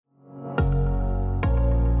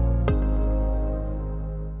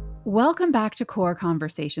Welcome back to Core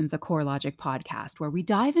Conversations, a CoreLogic podcast, where we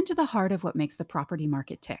dive into the heart of what makes the property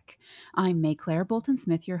market tick. I'm May Claire Bolton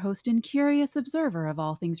Smith, your host and curious observer of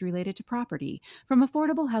all things related to property, from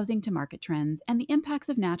affordable housing to market trends and the impacts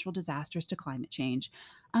of natural disasters to climate change.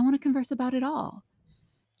 I want to converse about it all.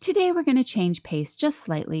 Today, we're going to change pace just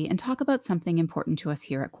slightly and talk about something important to us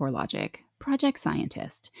here at CoreLogic. Project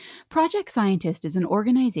Scientist. Project Scientist is an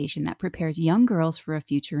organization that prepares young girls for a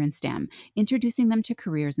future in STEM, introducing them to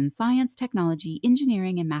careers in science, technology,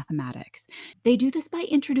 engineering, and mathematics. They do this by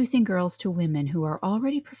introducing girls to women who are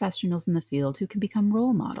already professionals in the field who can become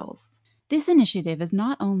role models. This initiative is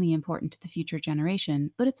not only important to the future generation,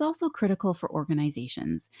 but it's also critical for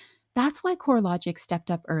organizations. That's why CoreLogic stepped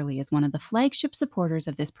up early as one of the flagship supporters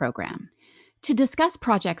of this program. To discuss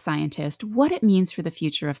Project Scientist, what it means for the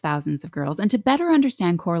future of thousands of girls, and to better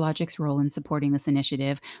understand CoreLogic's role in supporting this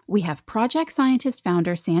initiative, we have Project Scientist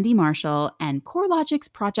founder Sandy Marshall and CoreLogic's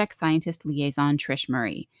Project Scientist liaison Trish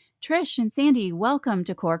Murray. Trish and Sandy, welcome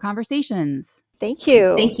to Core Conversations. Thank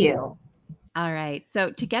you. Thank you. All right.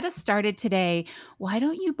 So, to get us started today, why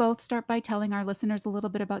don't you both start by telling our listeners a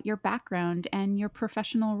little bit about your background and your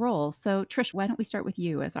professional role? So, Trish, why don't we start with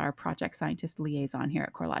you as our project scientist liaison here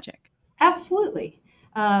at CoreLogic? Absolutely.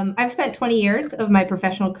 I've spent 20 years of my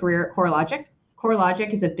professional career at CoreLogic.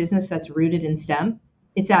 CoreLogic is a business that's rooted in STEM.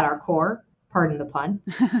 It's at our core, pardon the pun.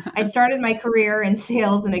 I started my career in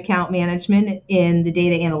sales and account management in the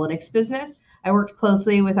data analytics business. I worked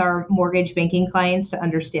closely with our mortgage banking clients to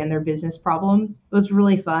understand their business problems. It was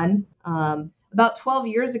really fun. About 12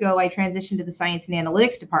 years ago, I transitioned to the science and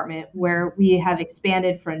analytics department, where we have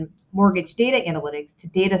expanded from mortgage data analytics to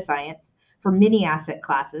data science for many asset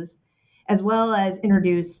classes, as well as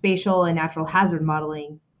introduce spatial and natural hazard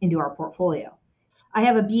modeling into our portfolio. I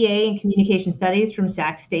have a BA in Communication Studies from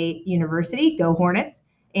Sac State University, go Hornets,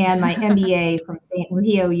 and my MBA from St.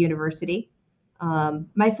 Leo University.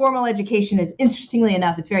 My formal education is, interestingly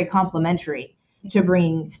enough, it's very complementary to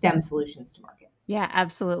bringing STEM solutions to market. Yeah,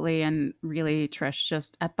 absolutely. And really, Trish,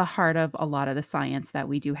 just at the heart of a lot of the science that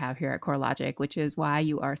we do have here at CoreLogic, which is why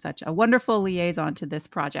you are such a wonderful liaison to this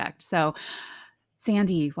project. So,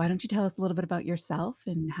 Sandy, why don't you tell us a little bit about yourself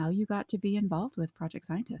and how you got to be involved with Project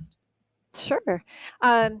Scientist? Sure.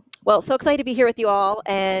 Well, so excited to be here with you all,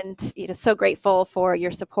 and so grateful for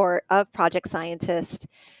your support of Project Scientist.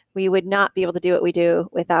 We would not be able to do what we do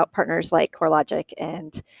without partners like CoreLogic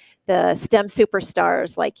and the STEM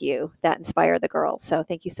superstars like you that inspire the girls. So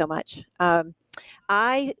thank you so much.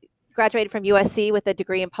 I graduated from USC with a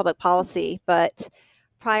degree in public policy, but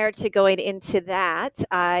prior to going into that,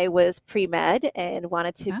 I was pre-med and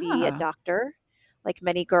wanted to be a doctor, like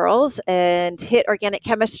many girls, and hit organic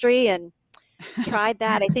chemistry and tried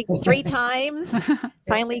that, I think, 3 times,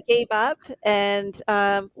 finally gave up. And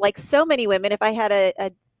like so many women, if I had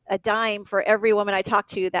a dime for every woman I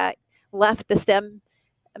talked to that left the STEM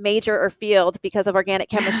major or field because of organic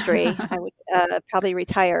chemistry, I would probably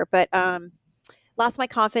retire. But lost my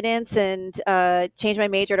confidence and changed my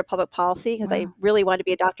major to public policy because I really wanted to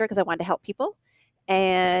be a doctor because I wanted to help people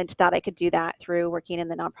and thought I could do that through working in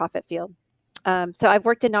the nonprofit field. So I've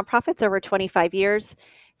worked in nonprofits over 25 years,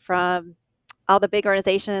 from all the big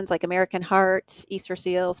organizations like American Heart, Easter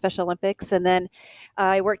Seal, Special Olympics. And then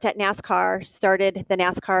I worked at NASCAR, started the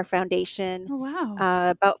NASCAR Foundation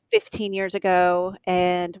about 15 years ago.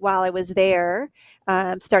 And while I was there,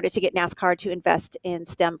 started to get NASCAR to invest in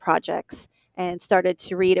STEM projects and started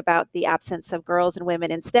to read about the absence of girls and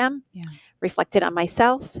women in STEM, reflected on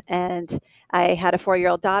myself. And I had a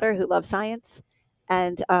 4-year-old daughter who loves science.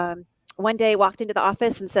 And one day walked into the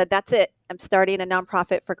office and said, that's it. I'm starting a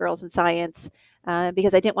nonprofit for girls in science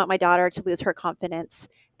because I didn't want my daughter to lose her confidence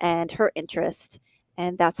and her interest.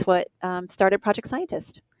 And that's what started Project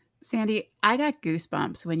Scientist. Sandy, I got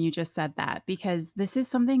goosebumps when you just said that, because this is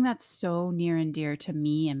something that's so near and dear to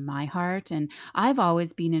me and my heart. And I've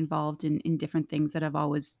always been involved in different things that have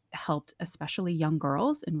always helped, especially young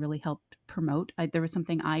girls, and really helped promote. There was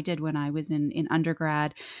something I did when I was in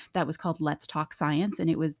undergrad that was called Let's Talk Science. And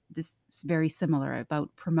it was this very similar about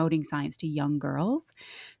promoting science to young girls.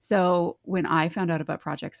 So when I found out about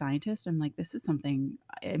Project Scientist, I'm like, this is something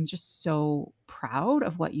I'm just so proud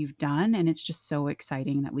of what you've done. And it's just so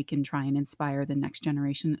exciting that we can try and inspire the next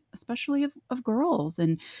generation, especially of girls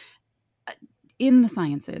and in the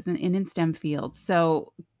sciences and in STEM fields.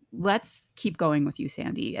 So let's keep going with you,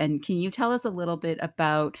 Sandy. And can you tell us a little bit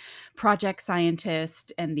about Project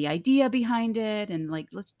Scientist and the idea behind it? And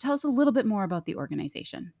let's tell us a little bit more about the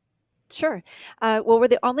organization. Sure. Well, we're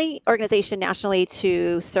the only organization nationally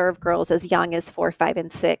to serve girls as young as 4, 5,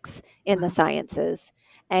 and 6 in the sciences.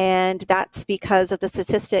 And that's because of the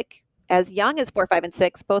statistic as young as 4, 5, and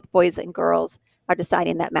 6, both boys and girls are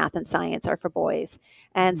deciding that math and science are for boys.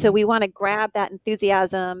 And so we want to grab that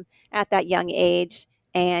enthusiasm at that young age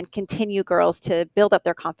and continue girls to build up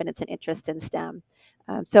their confidence and interest in STEM.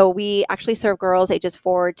 So we actually serve girls ages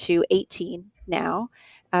 4 to 18 now.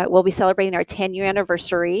 We'll be celebrating our 10-year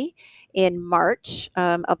anniversary in March.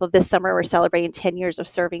 Although this summer we're celebrating 10 years of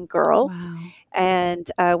serving girls. Wow.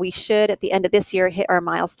 And we should, at the end of this year, hit our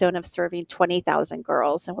milestone of serving 20,000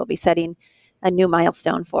 girls. And we'll be setting a new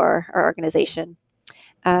milestone for our organization.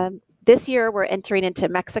 This year we're entering into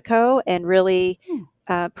Mexico and really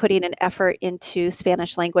putting an effort into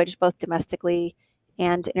Spanish language, both domestically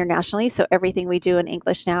and internationally. So everything we do in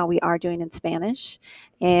English now, we are doing in Spanish.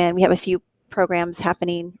 And we have a few programs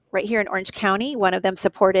happening right here in Orange County. One of them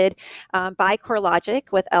supported by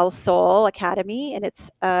CoreLogic with El Sol Academy, and it's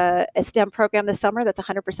a STEM program this summer that's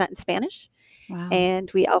 100% in Spanish. Wow.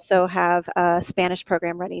 And we also have a Spanish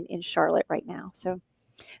program running in Charlotte right now. So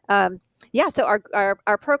so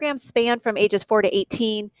our programs span from ages 4 to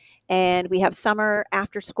 18, and we have summer,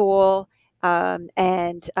 after school,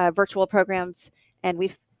 and virtual programs. And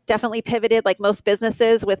we've definitely pivoted, like most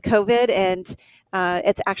businesses, with COVID, and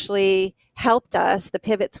it's actually helped us, the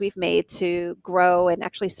pivots we've made, to grow and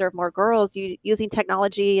actually serve more girls using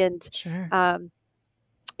technology and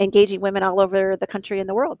engaging women all over the country and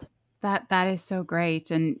the world. That is so great.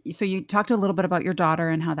 And so you talked a little bit about your daughter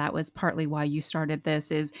and how that was partly why you started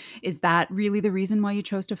this. Is that really the reason why you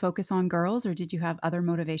chose to focus on girls, or did you have other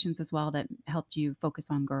motivations as well that helped you focus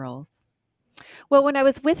on girls? Well, when I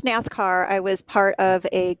was with NASCAR, I was part of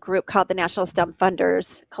a group called the National STEM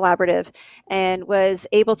Funders Collaborative, and was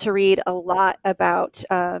able to read a lot about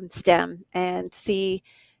STEM and see,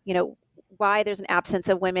 why there's an absence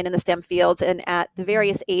of women in the STEM fields, and at the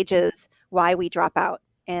various ages, why we drop out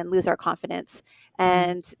and lose our confidence.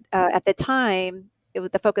 And at the time,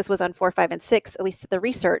 the focus was on 4, 5, and 6, at least the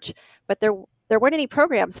research, but there weren't any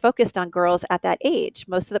programs focused on girls at that age.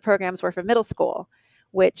 Most of the programs were for middle school,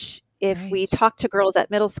 which if we talk to girls at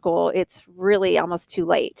middle school, it's really almost too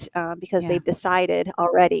late because they've decided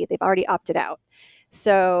already, they've already opted out.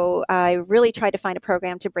 So I really tried to find a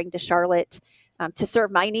program to bring to Charlotte to serve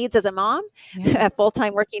my needs as a mom, a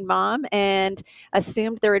full-time working mom, and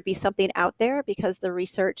assumed there would be something out there because the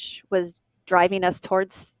research was driving us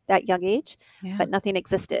towards that young age, but nothing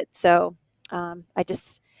existed. So I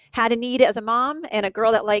just had a need as a mom and a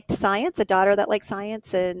girl that liked science, a daughter that liked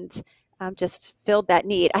science, and just filled that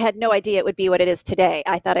need. I had no idea it would be what it is today.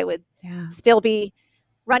 I thought I would still be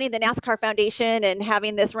running the NASCAR Foundation and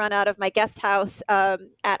having this run out of my guest house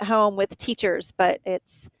at home with teachers, but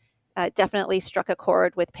it's definitely struck a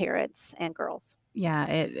chord with parents and girls. Yeah,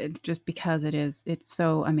 it just because it's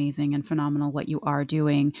so amazing and phenomenal what you are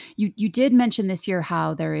doing. You did mention this year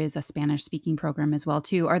how there is a Spanish speaking program as well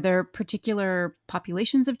too. Are there particular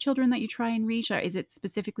populations of children that you try and reach? Or is it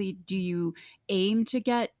specifically, do you aim to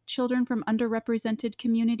get children from underrepresented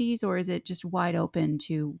communities, or is it just wide open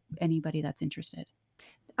to anybody that's interested?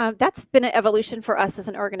 That's been an evolution for us as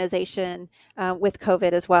an organization with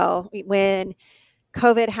COVID as well. When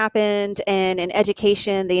COVID happened, and in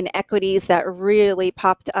education, the inequities that really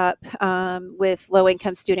popped up with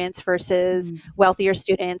low-income students versus wealthier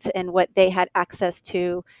students and what they had access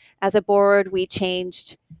to. As a board, we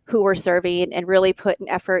changed who we're serving and really put an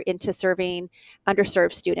effort into serving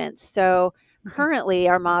underserved students. So currently,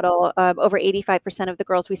 our model, over 85% of the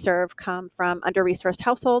girls we serve come from under-resourced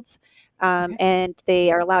households, and they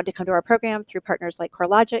are allowed to come to our program through partners like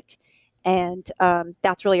CoreLogic. And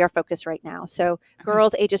that's really our focus right now. So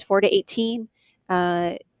girls ages 4 to 18,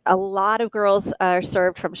 a lot of girls are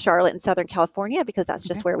served from Charlotte and Southern California because that's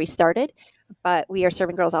just where we started. But we are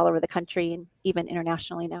serving girls all over the country and even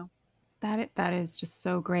internationally now. That is just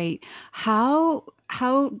so great. How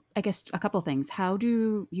I guess a couple things. How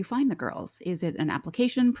do you find the girls? Is it an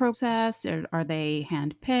application process, or are they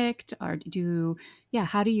handpicked?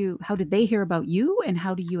 How did they hear about you, and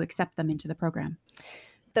how do you accept them into the program?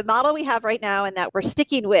 The model we have right now and that we're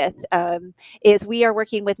sticking with is we are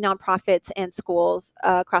working with nonprofits and schools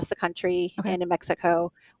across the country and in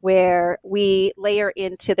Mexico, where we layer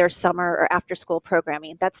into their summer or after school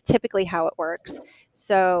programming. That's typically how it works.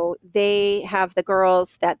 So they have the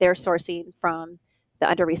girls that they're sourcing from the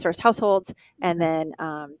under-resourced households, and then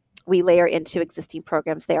we layer into existing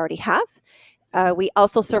programs they already have. We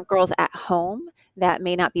also serve girls at home that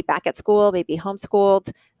may not be back at school, may be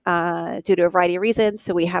homeschooled, due to a variety of reasons.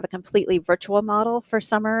 So we have a completely virtual model for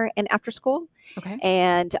summer and after school.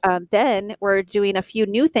 And then we're doing a few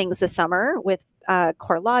new things this summer with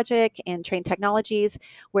CoreLogic and Train Technologies,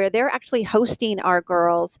 where they're actually hosting our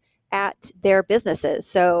girls at their businesses.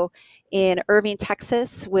 So in Irving,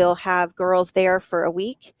 Texas, we'll have girls there for a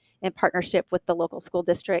week in partnership with the local school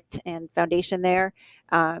district and foundation there.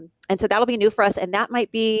 And so that'll be new for us. And that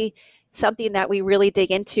might be something that we really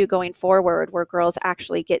dig into going forward, where girls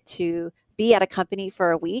actually get to be at a company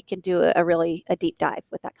for a week and do a deep dive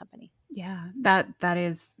with that company. Yeah, that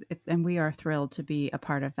is it's and we are thrilled to be a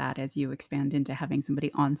part of that as you expand into having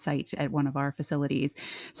somebody on site at one of our facilities.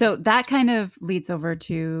 So that kind of leads over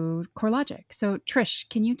to CoreLogic. So Trish,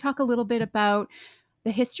 can you talk a little bit about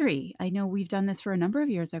the history? I know we've done this for a number of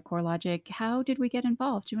years at CoreLogic. How did we get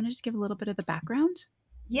involved? Do you want to just give a little bit of the background?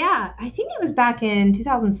 Yeah, I think it was back in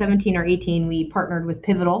 2017 or 18, we partnered with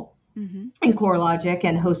Pivotal Mm-hmm. and CoreLogic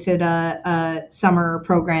and hosted a summer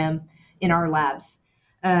program in our labs.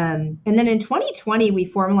 And then in 2020, we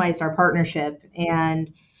formalized our partnership, and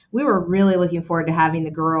we were really looking forward to having the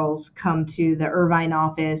girls come to the Irvine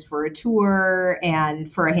office for a tour and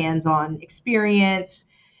for a hands-on experience.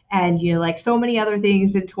 And, like so many other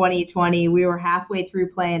things in 2020, we were halfway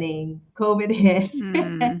through planning, COVID hit.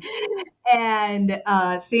 Mm. And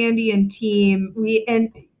Sandy and team,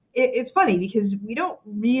 it's funny because we don't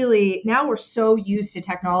really, now we're so used to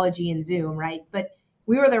technology and Zoom, right? But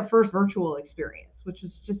we were their first virtual experience, which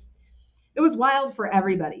was just, it was wild for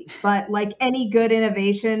everybody. But like any good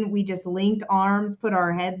innovation, we just linked arms, put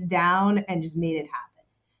our heads down, and just made it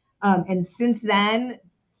happen. And since then,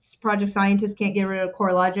 Project Scientist can't get rid of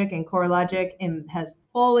CoreLogic, and CoreLogic has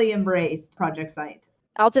fully embraced Project Scientist.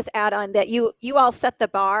 I'll just add on that you all set the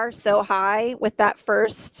bar so high with that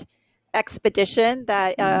first expedition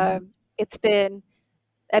that it's been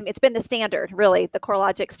the standard, really, the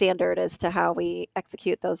CoreLogic standard as to how we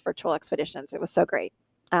execute those virtual expeditions. It was so great.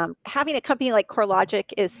 Having a company like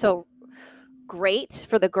CoreLogic is so great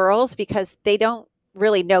for the girls because they don't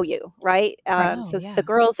really know you, right? The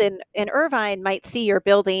girls in Irvine might see your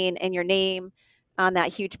building and your name on that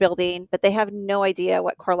huge building, but they have no idea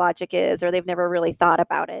what CoreLogic is, or they've never really thought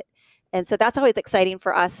about it. And so that's always exciting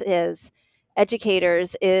for us as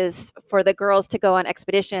educators, is for the girls to go on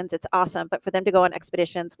expeditions. It's awesome, but for them to go on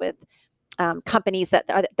expeditions with companies that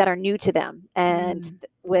are new to them, and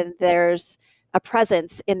when there's a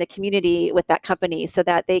presence in the community with that company, so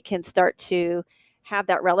that they can start to have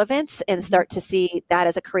that relevance and start to see that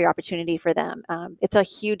as a career opportunity for them. It's a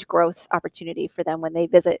huge growth opportunity for them when they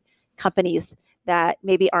visit companies that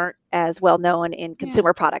maybe aren't as well known in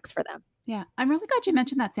consumer products for them. Yeah, I'm really glad you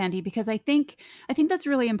mentioned that, Sandy, because I think that's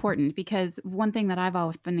really important, because one thing that I've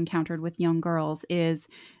often encountered with young girls is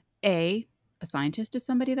a scientist is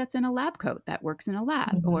somebody that's in a lab coat, that works in a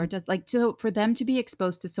lab, or does, like, so for them to be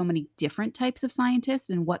exposed to so many different types of scientists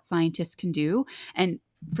and what scientists can do. And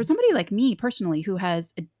for somebody like me personally, who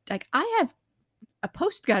has I have a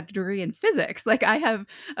postgrad degree in physics. Like, I have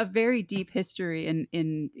a very deep history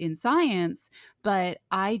in science, but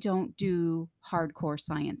I don't do hardcore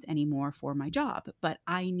science anymore for my job. But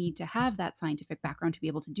I need to have that scientific background to be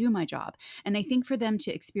able to do my job. And I think for them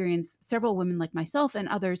to experience several women like myself and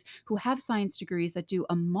others who have science degrees that do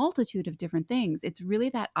a multitude of different things, it's really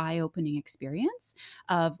that eye-opening experience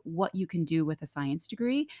of what you can do with a science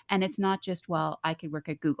degree. And it's not just, well, I could work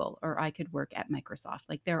at Google or I could work at Microsoft.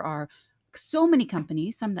 Like, there are so many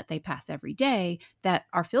companies, some that they pass every day, that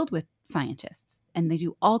are filled with scientists, and they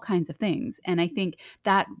do all kinds of things. And I think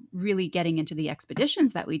that really getting into the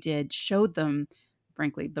expeditions that we did showed them,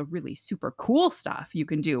 frankly, the really super cool stuff you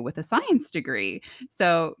can do with a science degree.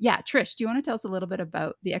 So yeah, Trish, do you want to tell us a little bit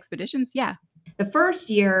about the expeditions? Yeah. The first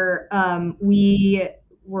year, we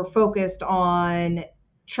were focused on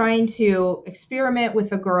trying to experiment with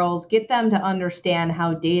the girls, get them to understand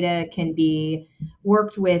how data can be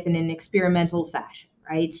worked with in an experimental fashion,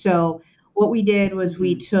 right? So what we did was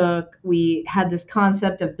we had this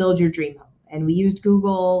concept of build your dream home, and we used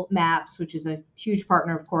Google Maps, which is a huge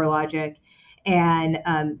partner of CoreLogic, and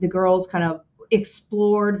the girls kind of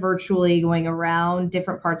explored virtually, going around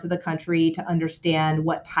different parts of the country to understand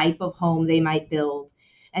what type of home they might build,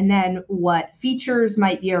 and then what features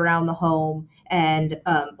might be around the home, and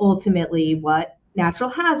ultimately what natural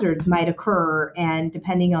hazards might occur, and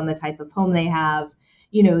depending on the type of home they have,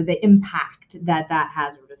 the impact that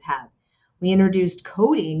hazard would have. We introduced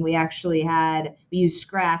coding. We used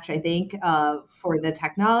Scratch, I think, for the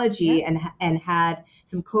technology, and had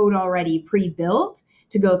some code already pre-built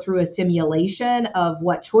to go through a simulation of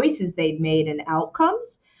what choices they'd made and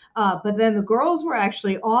outcomes. But then the girls were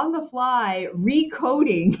actually on the fly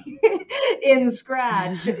recoding in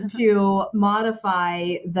Scratch to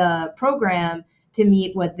modify the program to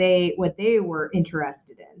meet what they were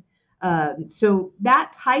interested in. So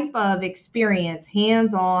that type of experience,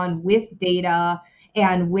 hands-on with data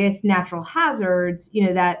And with natural hazards,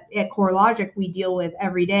 that at CoreLogic we deal with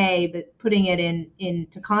every day, but putting it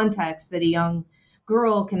into context that a young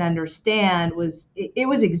girl can understand it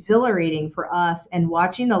was exhilarating for us. And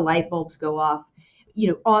watching the light bulbs go off,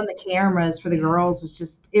 on the cameras for the girls was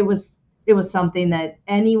just, it was something that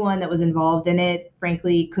anyone that was involved in it,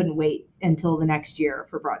 frankly, couldn't wait until the next year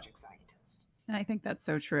for Project Scientist. And I think that's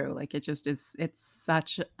so true. Like it just is, it's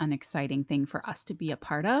such an exciting thing for us to be a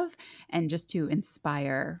part of and just to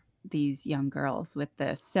inspire these young girls with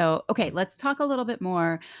this. So, okay, let's talk a little bit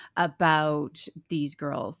more about these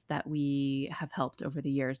girls that we have helped over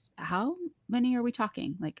the years. How many are we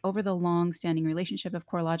talking? Like over the long-standing relationship of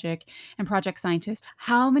CoreLogic and Project Scientist,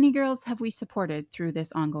 how many girls have we supported through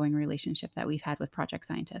this ongoing relationship that we've had with Project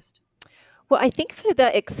Scientist? Well, I think through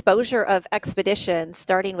the exposure of expeditions,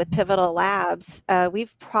 starting with Pivotal Labs,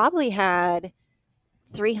 we've probably had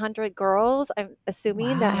 300 girls, I'm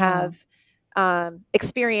assuming, that Wow. have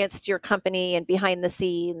experienced your company and behind the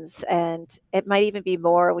scenes. And it might even be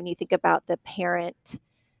more when you think about the parent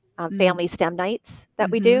Mm. family STEM nights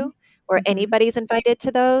that we Mm-hmm. do, where Mm-hmm. anybody's invited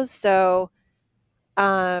to those. So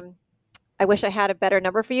um, I wish I had a better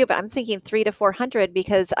number for you, but I'm thinking 300 to 400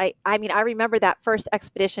 because I mean, I remember that first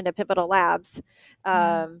expedition to Pivotal Labs,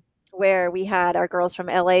 Yeah. where we had our girls from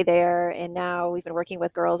LA there, and now we've been working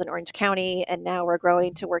with girls in Orange County, and now we're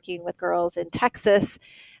growing to working with girls in Texas.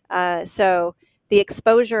 So the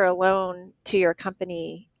exposure alone to your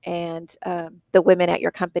company and the women at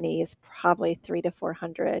your company is probably 300 to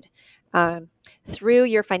 400. Um, Through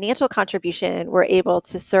your financial contribution, we're able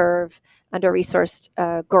to serve under-resourced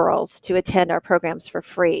girls to attend our programs for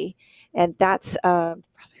free, and that's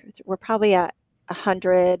we're probably at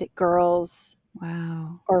 100 girls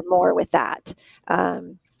Wow. or more with that.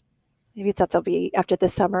 Um, Maybe that'll be after the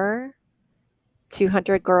summer,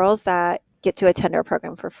 200 girls that get to attend our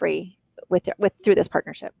program for free with through this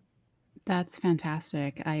partnership. That's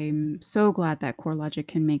fantastic. I'm so glad that CoreLogic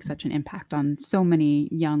can make such an impact on so many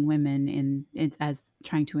young women in it's as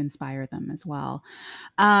trying to inspire them as well.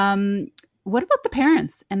 Um, what about the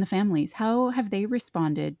parents and the families? How have they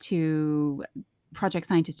responded to Project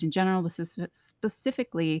Scientist in general, but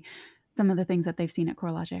specifically some of the things that they've seen at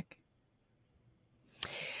CoreLogic?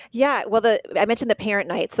 Yeah, well, I mentioned the parent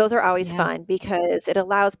nights. Those are always Yeah. fun because it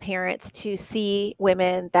allows parents to see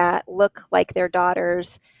women that look like their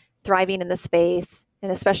daughters thriving in the space,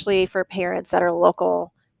 and especially for parents that are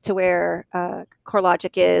local to where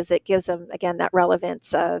CoreLogic is, it gives them again that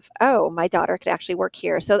relevance of, oh, my daughter could actually work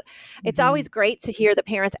here. So it's Hmm. always great to hear the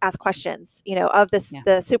parents ask questions, of Yeah.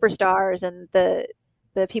 the superstars and the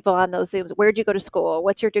people on those Zooms. Where'd you go to school?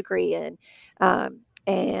 What's your degree in?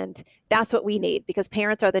 And that's what we need because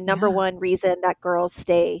parents are the number Yeah. one reason that girls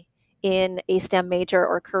stay in a STEM major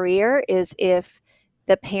or career is if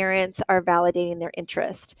the parents are validating their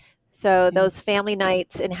interest. So Yeah. those family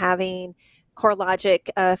nights and having CoreLogic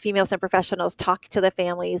female STEM professionals talk to the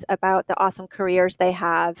families about the awesome careers they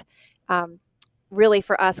have, um, really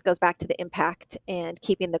for us goes back to the impact and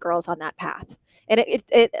keeping the girls on that path. And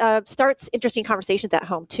it starts interesting conversations at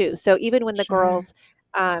home too. So even when the Sure. girls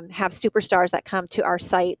have superstars that come to our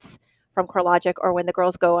sites from CoreLogic, or when the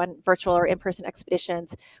girls go on virtual or in-person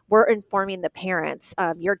expeditions, we're informing the parents.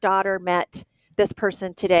 Your daughter met this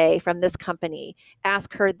person today from this company.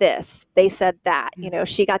 Ask her this. They said that. Yeah.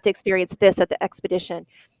 She got to experience this at the expedition.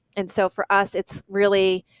 And so for us, it's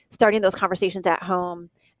really starting those conversations at home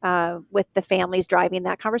with the families driving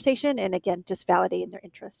that conversation, and again, just validating their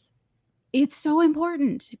interests. It's so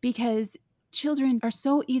important because children are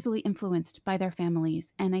so easily influenced by their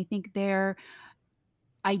families. And I think their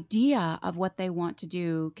idea of what they want to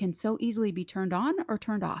do can so easily be turned on or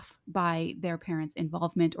turned off by their parents'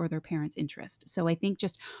 involvement or their parents' interest. So I think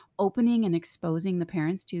just opening and exposing the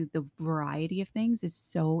parents to the variety of things is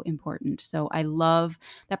so important. So I love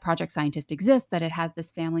that Project Scientist exists, that it has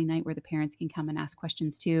this family night where the parents can come and ask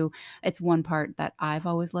questions too. It's one part that I've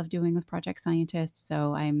always loved doing with Project Scientist.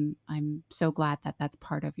 So I'm so glad that that's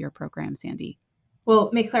part of your program, Sandy.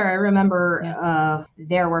 Well, Claire, I remember Yeah.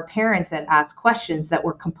 there were parents that asked questions that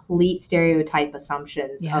were complete stereotype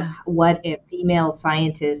assumptions of Yeah. what a female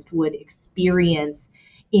scientist would experience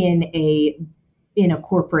in a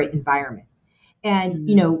corporate environment. And,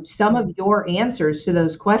 Mm. some of your answers to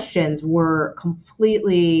those questions were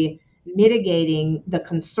completely mitigating the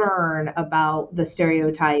concern about the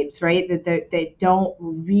stereotypes, right? That they don't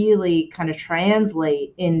really kind of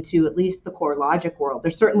translate into at least the CoreLogic world.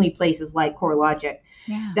 There's certainly places like CoreLogic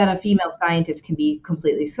Yeah. that a female scientist can be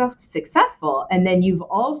completely successful. And then you've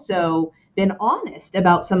also been honest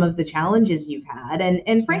about some of the challenges you've had. And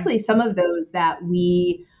Sure. frankly, some of those that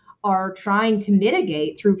we are trying to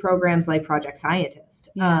mitigate through programs like Project Scientist.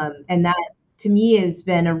 Yeah. And that to me has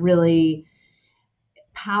been a really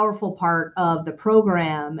powerful part of the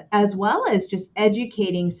program, as well as just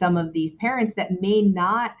educating some of these parents that may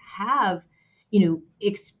not have,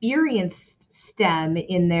 experienced STEM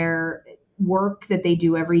in their work that they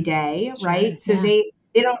do every day, Sure. right? So Yeah.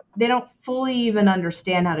 they don't fully even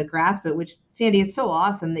understand how to grasp it, which Sandy is so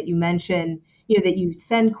awesome that you mentioned, that you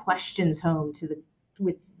send questions home to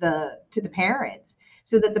the parents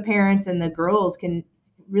so that the parents and the girls can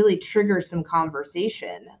really trigger some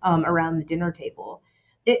conversation around the dinner table.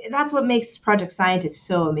 That's what makes Project Scientist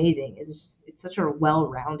so amazing. Is it's such a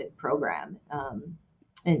well-rounded program,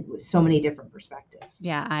 and with so many different perspectives.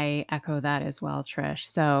 Yeah, I echo that as well, Trish.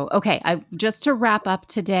 So, okay, just to wrap up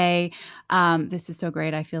today, this is so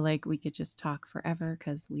great. I feel like we could just talk forever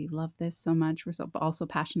because we love this so much. We're so also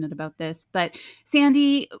passionate about this. But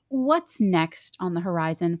Sandy, what's next on the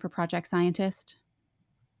horizon for Project Scientist?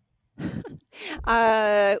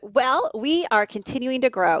 Well, we are continuing to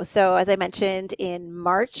grow. So, as I mentioned, in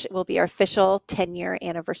March will be our official 10-year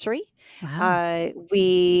anniversary. Wow.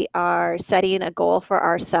 We are setting a goal for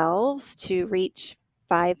ourselves to reach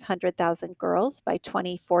 500,000 girls by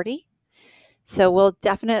 2040. So, we'll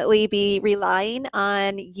definitely be relying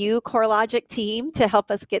on you, CoreLogic team, to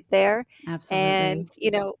help us get there. And,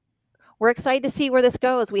 Absolutely. we're excited to see where this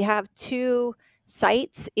goes. We have 2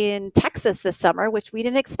 sites in Texas this summer, which we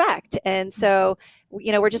didn't expect. And so,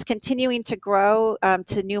 we're just continuing to grow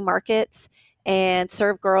to new markets and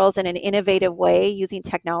serve girls in an innovative way using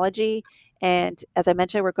technology. And as I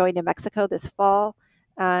mentioned, we're going to Mexico this fall.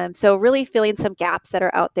 So really filling some gaps that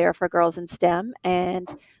are out there for girls in STEM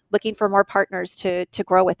and looking for more partners to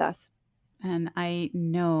grow with us. And I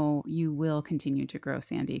know you will continue to grow,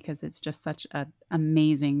 Sandy, because it's just such an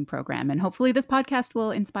amazing program. And hopefully this podcast will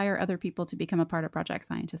inspire other people to become a part of Project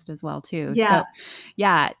Scientist as well, too. Yeah. So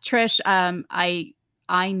yeah, Trish,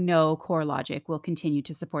 I know CoreLogic will continue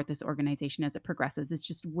to support this organization as it progresses. It's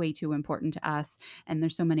just way too important to us. And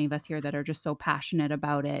there's so many of us here that are just so passionate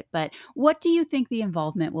about it. But what do you think the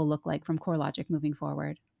involvement will look like from CoreLogic moving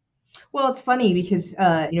forward? Well, it's funny because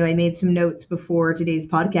I made some notes before today's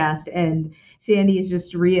podcast, and Sandy has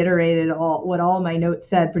just reiterated all my notes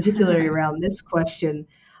said, particularly around this question.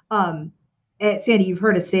 Um, Sandy, you've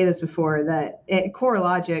heard us say this before that at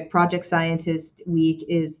CoreLogic, Project Scientist Week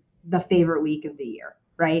is the favorite week of the year,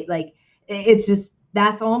 right? Like it's just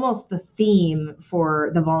that's almost the theme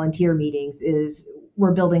for the volunteer meetings is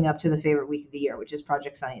we're building up to the favorite week of the year, which is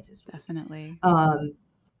Project Scientist Week. Definitely.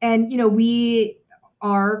 And we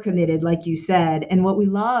are committed, like you said, and what we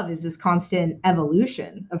love is this constant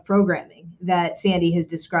evolution of programming that Sandy has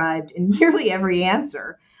described in nearly every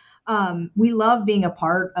answer. We love being a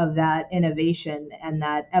part of that innovation and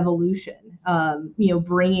that evolution.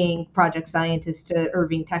 Bringing Project Scientist to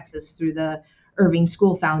Irving, Texas, through the Irving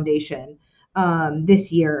School Foundation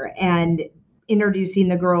this year, and introducing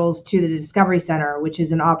the girls to the Discovery Center, which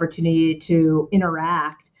is an opportunity to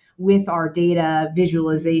interact with our data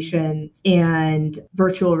visualizations and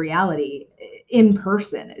virtual reality in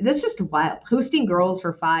person. That's just wild. Hosting girls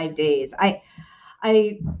for 5 days. I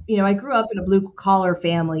grew up in a blue collar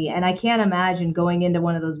family, and I can't imagine going into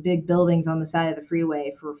one of those big buildings on the side of the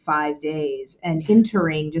freeway for 5 days and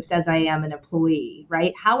entering just as I am an employee,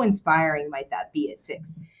 right? How inspiring might that be at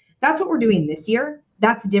 6? That's what we're doing this year.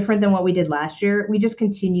 That's different than what we did last year. We just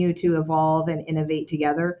continue to evolve and innovate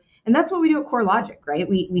together. And that's what we do at CoreLogic, right?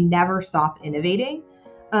 We never stop innovating.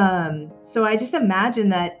 So I just imagine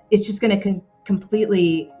that it's just going to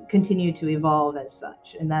completely continue to evolve as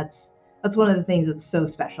such. And that's one of the things that's so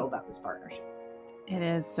special about this partnership. It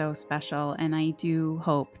is so special. And I do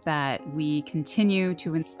hope that we continue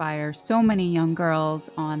to inspire so many young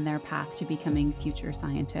girls on their path to becoming future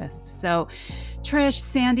scientists. So, Trish,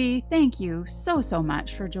 Sandy, thank you so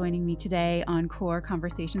much for joining me today on Core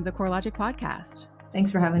Conversations, a CoreLogic podcast. Thanks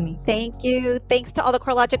for having me. Thank you. Thanks to all the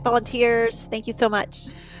CoreLogic volunteers. Thank you so much.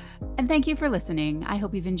 And thank you for listening. I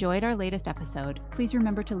hope you've enjoyed our latest episode. Please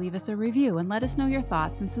remember to leave us a review and let us know your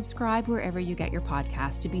thoughts, and subscribe wherever you get your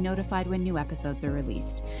podcast to be notified when new episodes are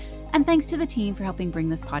released. And thanks to the team for helping bring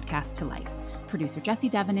this podcast to life. Producer Jesse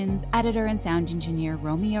Devenins, editor and sound engineer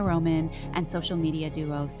Romeo Roman, and social media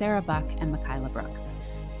duo Sarah Buck and Michaela Brooks.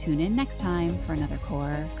 Tune in next time for another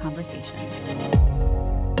Core Conversation.